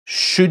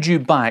Should you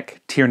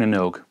back Tir na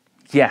nÓg?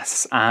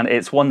 Yes, and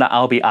it's one that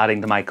I'll be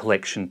adding to my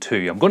collection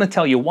too. I'm going to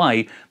tell you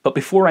why, but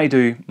before I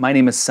do, my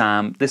name is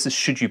Sam, this is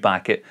Should You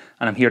Back It,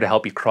 and I'm here to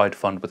help you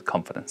crowdfund with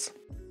confidence.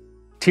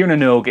 Tir na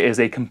nÓg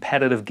is a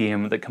competitive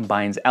game that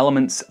combines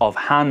elements of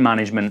hand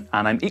management,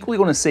 and I'm equally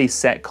going to say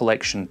set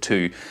collection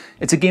too.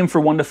 It's a game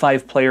for 1 to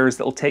 5 players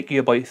that will take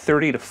you about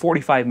 30 to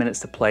 45 minutes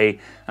to play,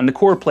 and the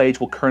core pledge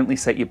will currently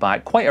set you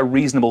back quite a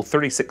reasonable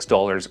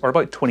 $36 or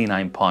about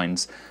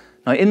 £29.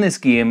 Now in this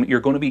game, you're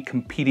going to be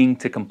competing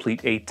to complete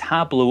a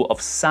tableau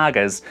of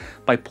sagas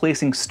by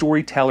placing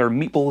storyteller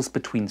meeples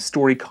between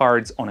story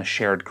cards on a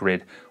shared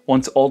grid.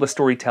 Once all the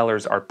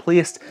storytellers are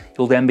placed,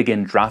 you'll then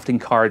begin drafting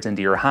cards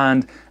into your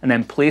hand and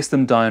then place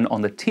them down on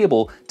the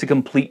table to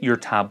complete your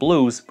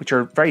tableaus, which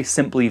are very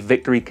simply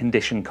victory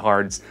condition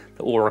cards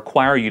that will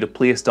require you to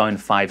place down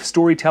 5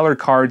 storyteller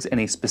cards in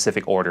a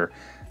specific order.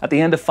 At the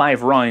end of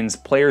 5 rounds,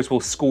 players will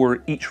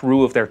score each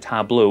row of their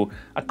tableau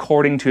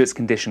according to its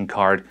condition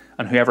card,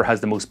 and whoever has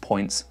the most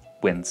points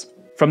wins.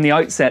 From the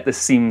outset, this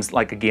seems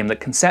like a game that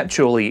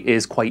conceptually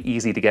is quite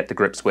easy to get to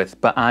grips with,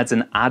 but adds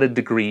an added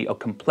degree of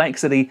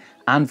complexity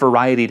and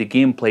variety to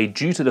gameplay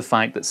due to the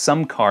fact that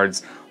some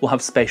cards will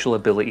have special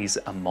abilities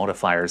and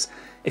modifiers.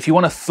 If you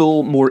want a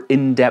full, more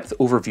in-depth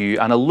overview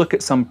and a look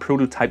at some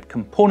prototype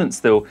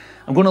components though,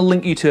 I'm going to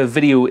link you to a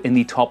video in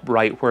the top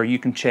right where you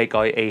can check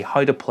out a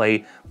How to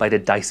Play by the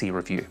Dicey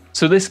review.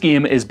 So this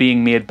game is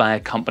being made by a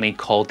company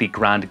called the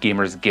Grand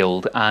Gamers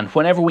Guild, and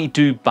whenever we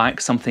do back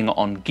something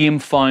on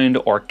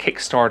GameFound or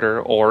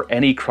Kickstarter or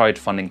any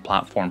crowdfunding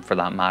platform for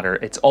that matter,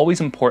 it's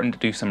always important to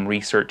do some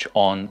research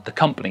on the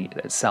company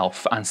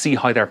itself and see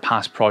how their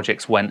past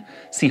projects went,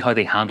 see how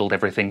they handled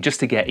everything, just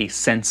to get a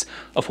sense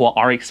of what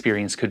our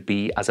experience could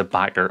be as a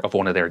backer of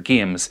one of their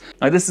games.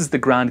 Now this is the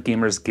Grand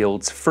Gamers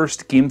Guild's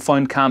first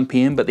GameFound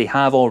campaign, but they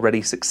have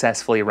already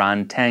successfully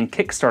ran 10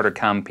 Kickstarter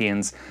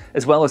campaigns,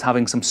 as well as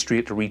having some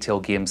straight to retail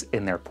games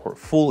in their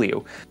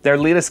portfolio. Their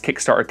latest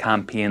Kickstarter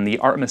campaign, the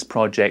Artemis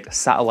Project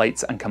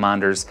Satellites and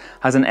Commanders,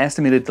 has an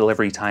estimated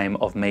delivery time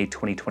of May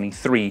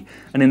 2023,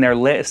 and in their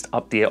latest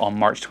update on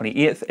March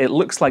 28th, it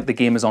looks like the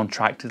game is on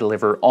track to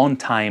deliver on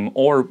time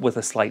or with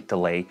a slight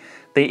delay.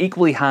 They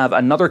equally have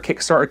another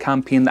Kickstarter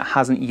campaign that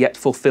hasn't yet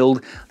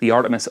fulfilled, the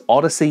Artemis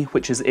Odyssey,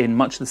 which is in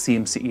much the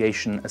same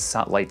situation as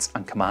Satellites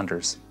and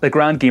Commanders. The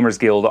Grand Gamers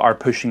Guild are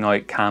pushing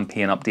out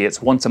campaign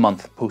updates once a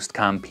month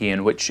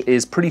post-campaign, which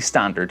is pretty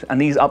standard,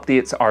 and these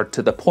updates are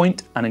to the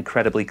point and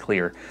incredibly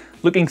clear.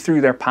 Looking through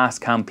their past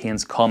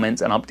campaigns,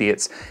 comments and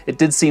updates, it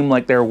did seem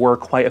like there were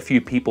quite a few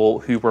people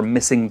who were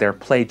missing their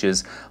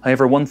pledges.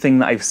 However, one thing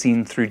that I've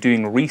seen through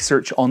doing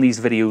research on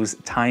these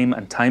videos time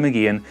and time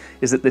again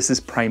is that this is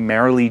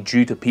primarily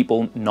due to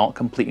people not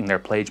completing their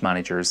pledge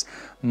managers.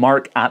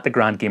 Mark at the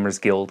Grand Gamers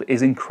Guild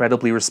is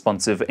incredibly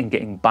responsive in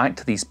getting back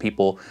to these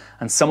people,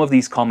 and some of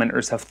these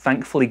commenters have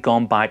thankfully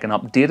gone back and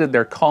updated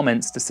their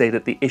comments to say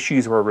that the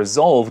issues were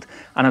resolved,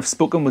 and have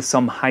spoken with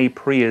some high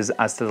praise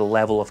as to the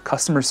level of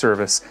customer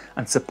service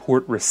and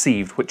support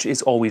received, which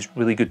is always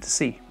really good to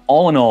see.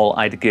 All in all,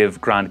 I'd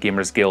give Grand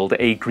Gamers Guild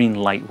a green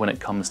light when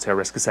it comes to a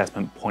risk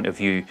assessment point of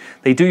view.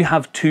 They do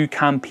have 2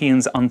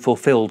 campaigns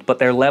unfulfilled, but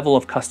their level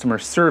of customer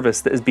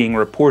service that is being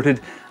reported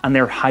and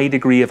their high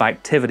degree of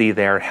activity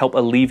there help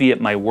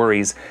alleviate my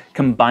worries,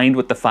 combined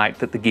with the fact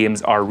that the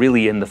games are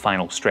really in the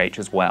final stretch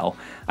as well.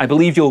 I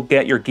believe you'll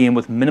get your game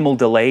with minimal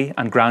delay,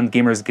 and Grand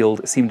Gamers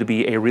Guild seem to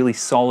be a really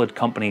solid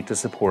company to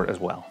support as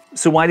well.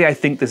 So why do I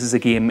think this is a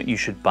game you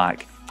should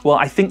back? Well,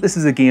 I think this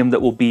is a game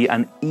that will be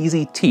an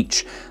easy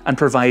teach and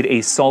provide a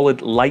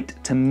solid light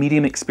to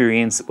medium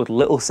experience with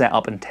little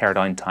setup and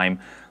teardown time.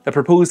 The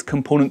proposed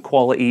component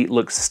quality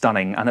looks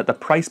stunning, and at the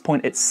price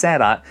point it's set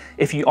at,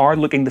 if you are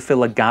looking to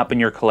fill a gap in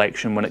your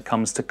collection when it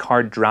comes to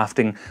card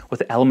drafting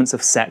with elements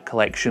of set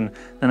collection,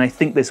 then I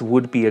think this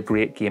would be a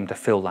great game to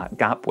fill that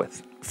gap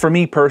with. For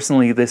me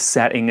personally, this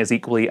setting is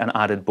equally an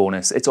added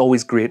bonus. It's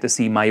always great to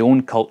see my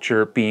own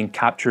culture being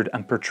captured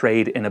and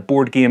portrayed in a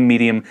board game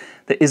medium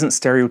that isn't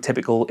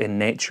stereotypical in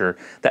nature,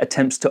 that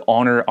attempts to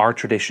honour our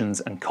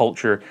traditions and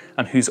culture,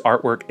 and whose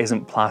artwork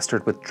isn't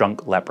plastered with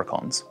drunk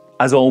leprechauns.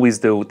 As always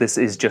though, this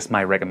is just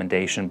my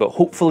recommendation, but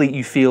hopefully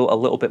you feel a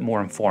little bit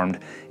more informed.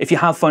 If you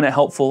have found it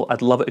helpful,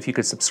 I'd love it if you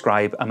could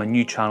subscribe. I'm a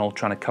new channel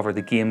trying to cover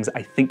the games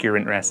I think you're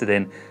interested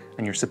in,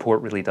 and your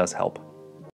support really does help.